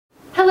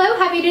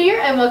Happy New Year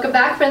and welcome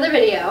back for another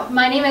video.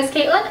 My name is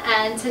Caitlin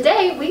and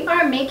today we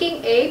are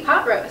making a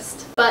pot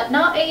roast, but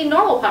not a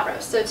normal pot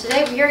roast. So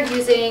today we are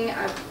using,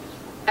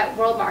 at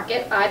World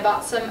Market, I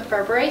bought some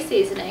Berbere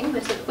seasoning,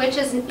 which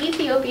is an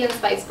Ethiopian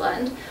spice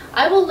blend.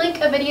 I will link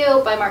a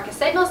video by Marcus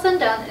Samuelsson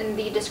down in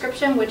the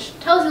description which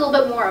tells you a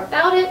little bit more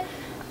about it,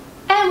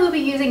 and we'll be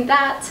using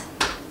that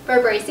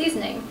Berbere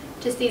seasoning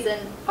to season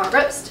our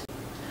roast.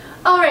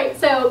 Alright,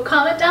 so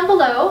comment down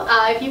below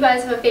if you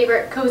guys have a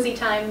favorite cozy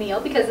time meal,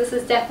 because this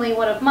is definitely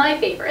one of my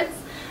favorites.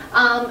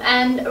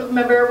 And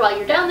remember, while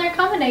you're down there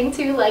commenting,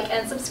 to like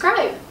and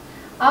subscribe.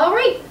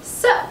 Alright,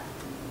 so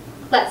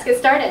let's get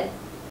started.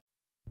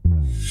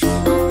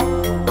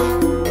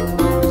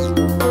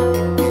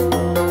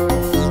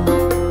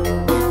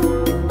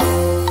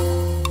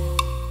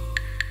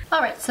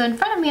 Alright, so in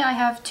front of me I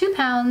have 2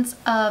 pounds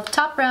of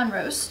top brown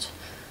roast,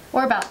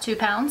 or about 2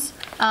 pounds.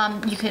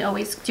 You can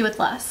always do with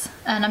less.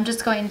 And I'm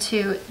just going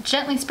to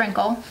gently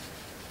sprinkle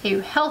a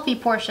healthy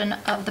portion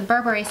of the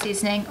Berbere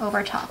seasoning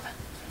over top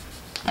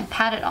and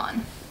pat it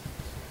on.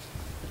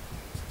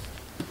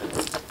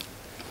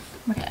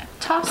 We're going to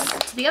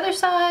toss to the other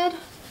side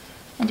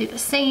and do the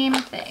same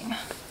thing.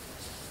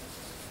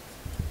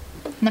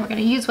 And then we're going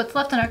to use what's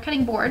left on our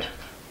cutting board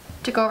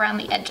to go around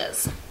the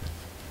edges.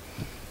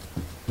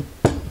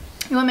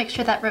 You want to make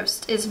sure that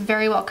roast is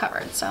very well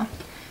covered, so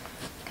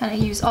kind of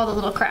use all the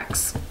little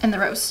cracks in the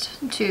roast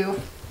to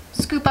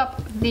scoop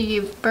up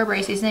the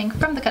Berbere seasoning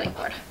from the cutting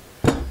board.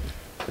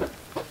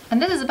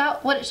 And this is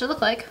about what it should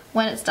look like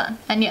when it's done.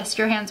 And yes,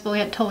 your hands will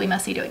get totally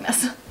messy doing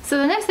this. So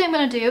the next thing I'm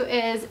going to do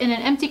is, in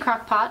an empty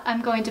crock pot,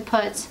 I'm going to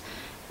put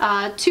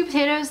 2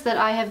 potatoes that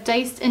I have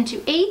diced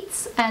into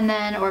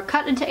 8s or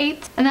cut into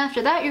 8s. And then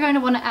after that you're going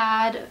to want to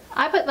add,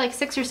 I put like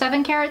 6 or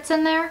 7 carrots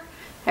in there.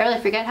 I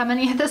really forget how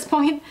many at this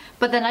point,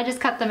 but then I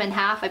just cut them in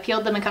half. I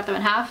peeled them and cut them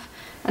in half.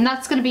 And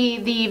that's going to be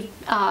the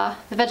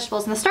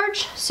vegetables and the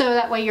starch, so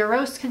that way your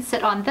roast can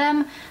sit on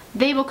them.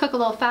 They will cook a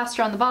little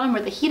faster on the bottom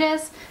where the heat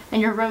is,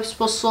 and your roast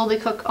will slowly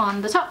cook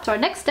on the top. So our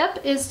next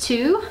step is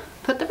to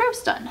put the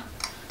roast on.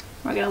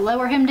 We're going to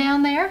lower him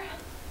down there.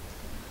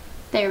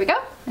 There we go,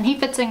 and he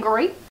fits in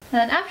great. And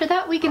then after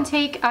that we can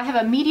take, I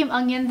have a medium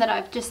onion that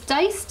I've just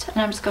diced, and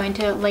I'm just going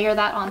to layer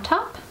that on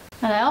top.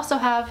 And I also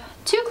have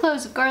 2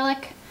 cloves of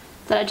garlic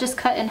that I just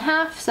cut in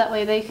half, so that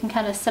way they can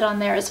kind of sit on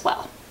there as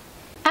well.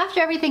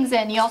 After everything's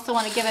in, you also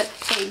want to give it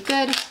a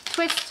good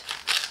twist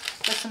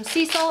with some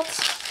sea salt.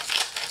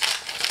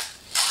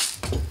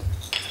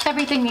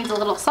 Everything needs a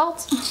little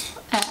salt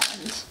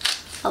and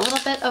a little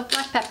bit of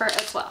black pepper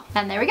as well.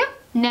 And there we go.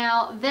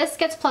 Now this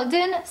gets plugged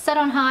in, set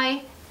on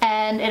high,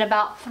 and in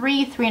about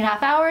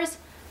 3.5 hours,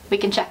 we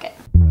can check it.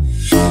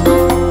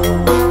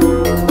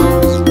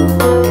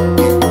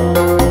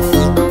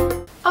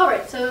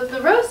 Alright, so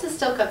the roast is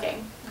still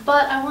cooking,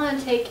 but I want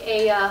to take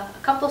a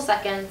couple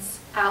seconds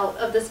out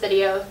of this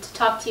video to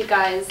talk to you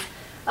guys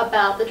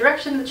about the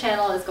direction the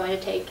channel is going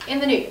to take in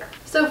the new year.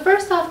 So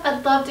first off,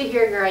 I'd love to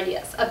hear your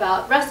ideas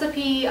about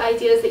recipe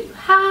ideas that you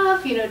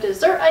have,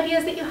 dessert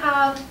ideas that you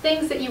have,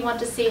 things that you want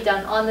to see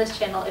done on this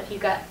channel. If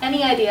you've got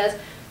any ideas,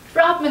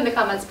 drop them in the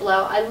comments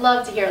below. I'd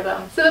love to hear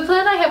them. So the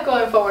plan I have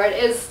going forward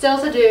is still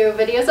to do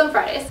videos on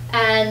Fridays,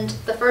 and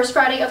the first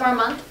Friday of our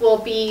month will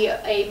be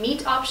a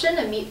meat option,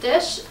 a meat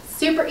dish.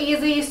 Super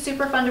easy,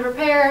 super fun to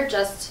prepare,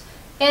 just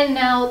in and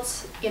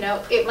out.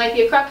 It might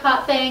be a crock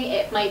pot thing,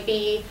 it might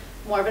be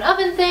more of an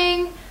oven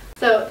thing.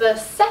 So the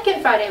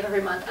second Friday of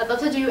every month, I'd love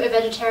to do a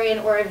vegetarian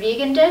or a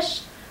vegan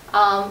dish.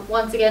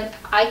 Once again,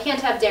 I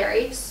can't have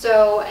dairy,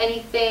 so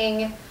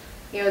anything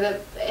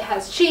that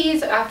has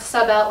cheese I have to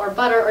sub out, or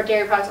butter or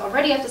dairy products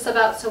already have to sub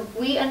out. So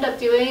we end up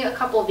doing a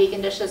couple of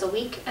vegan dishes a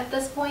week at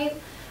this point,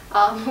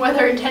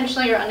 whether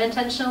intentionally or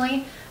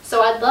unintentionally.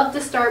 So I'd love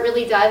to start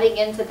really diving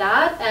into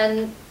that,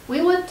 and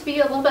we want to be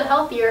a little bit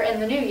healthier in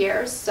the new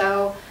year,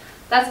 so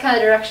that's kind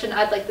of the direction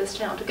I'd like this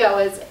channel to go,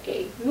 is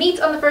a meat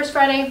on the first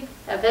Friday,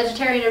 a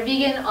vegetarian or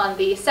vegan on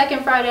the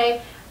second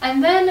Friday,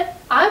 and then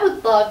I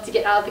would love to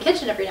get out of the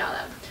kitchen every now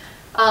and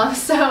then.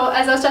 So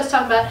as I was just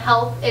talking about,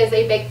 health is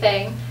a big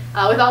thing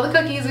with all the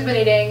cookies we've been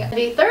eating.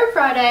 The third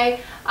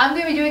Friday, I'm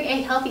going to be doing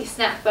a healthy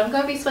snack, but I'm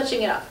going to be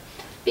switching it up.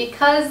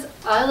 Because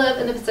I live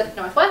in the Pacific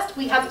Northwest,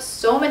 we have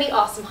so many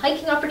awesome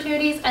hiking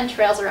opportunities and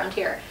trails around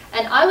here.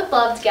 And I would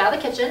love to get out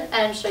of the kitchen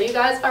and show you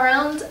guys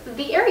around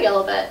the area a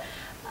little bit.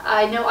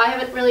 I know I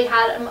haven't really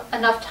had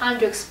enough time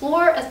to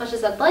explore as much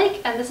as I'd like,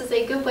 and this is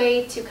a good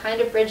way to kind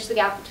of bridge the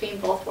gap between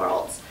both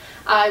worlds.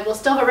 I will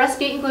still have a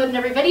recipe included in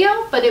every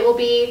video, but it will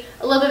be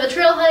a little bit of a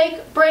trail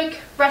hike, break,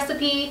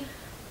 recipe,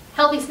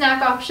 healthy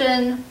snack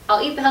option.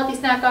 I'll eat the healthy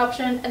snack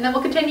option, and then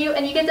we'll continue,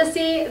 and you get to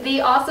see the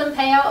awesome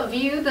payout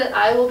view that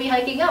I will be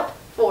hiking up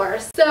for.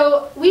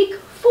 So week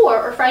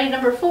 4, or Friday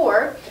number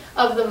 4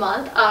 of the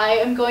month, I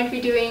am going to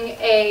be doing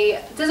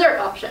a dessert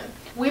option.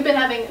 We've been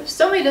having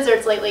so many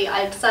desserts lately,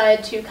 I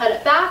decided to cut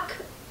it back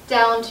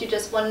down to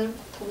just one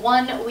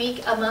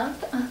week a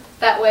month.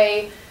 That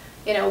way,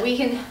 we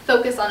can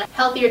focus on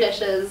healthier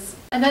dishes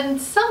And then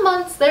some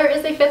months there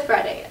is a 5th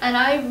Friday, and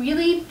I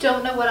really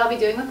don't know what I'll be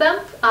doing with them.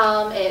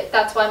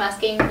 That's why I'm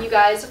asking you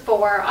guys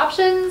for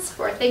options,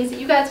 for things that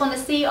you guys want to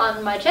see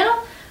on my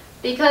channel,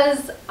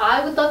 because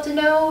I would love to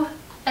know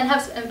and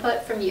have some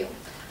input from you.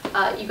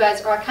 You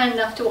guys are kind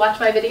enough to watch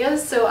my videos,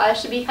 so I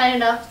should be kind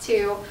enough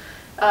to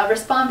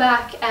respond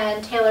back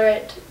and tailor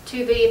it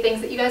to the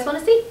things that you guys want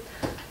to see.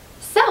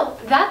 So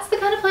that's the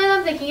kind of plan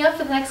I'm thinking of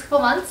for the next couple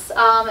months,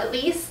 at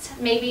least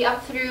maybe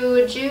up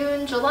through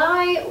June,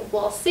 July,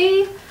 we'll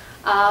see.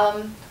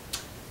 So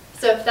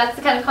if that's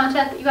the kind of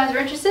content that you guys are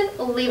interested,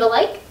 leave a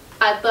like.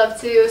 I'd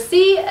love to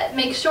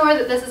make sure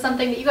that this is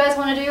something that you guys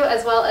want to do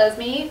as well as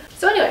me.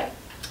 So anyway,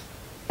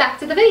 back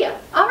to the video.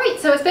 Alright,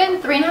 so it's been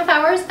 3.5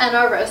 hours and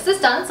our roast is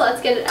done, so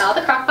let's get it out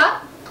of the crock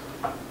pot.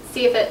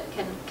 See if it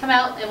can come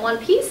out in one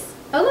piece.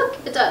 Oh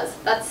look, it does.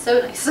 That's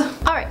so nice.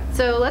 Alright,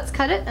 so let's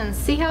cut it and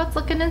see how it's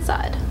looking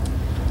inside.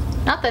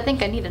 Not that I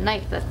think I need a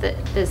knife that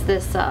is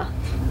this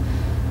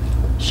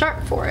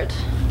sharp for it.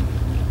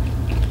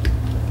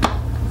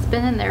 It's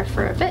been in there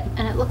for a bit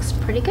and it looks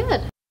pretty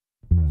good.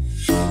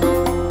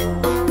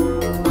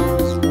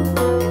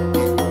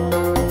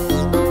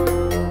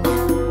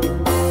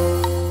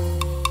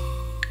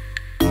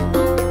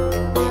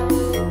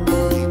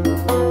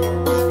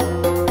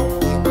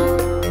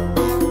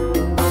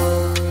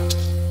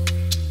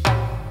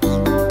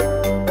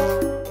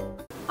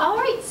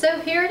 So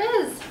here it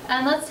is,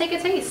 and let's take a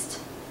taste.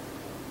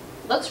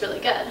 Looks really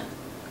good.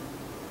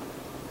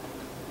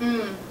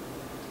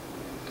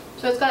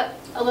 So it's got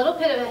a little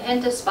bit of a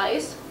hint of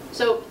spice.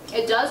 So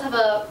it does have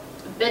a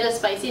bit of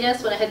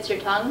spiciness when it hits your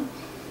tongue,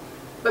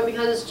 but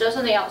because it's just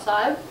on the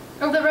outside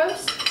of the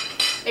roast,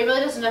 it really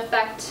doesn't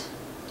affect,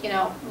 you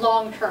know,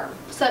 long term.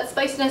 So that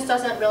spiciness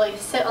doesn't really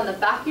sit on the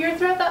back of your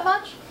throat that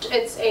much.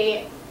 It's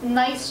a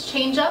nice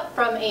change up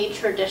from a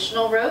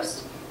traditional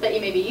roast that you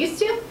may be used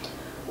to,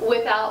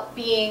 without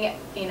being,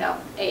 you know,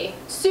 a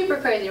super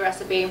crazy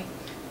recipe.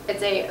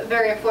 It's a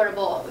very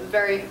affordable,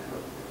 very,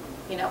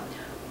 you know,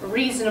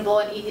 reasonable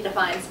and easy to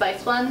find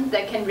spice blend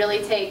that can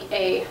really take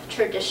a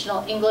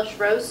traditional English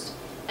roast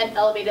and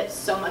elevate it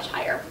so much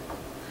higher.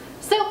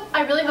 So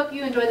I really hope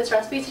you enjoyed this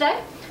recipe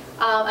today.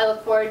 I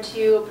look forward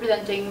to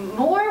presenting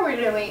more. We're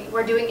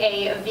doing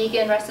a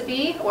vegan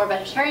recipe or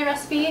vegetarian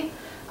recipe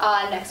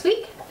next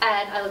week,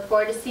 and I look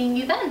forward to seeing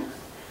you then.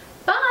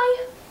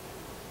 Bye!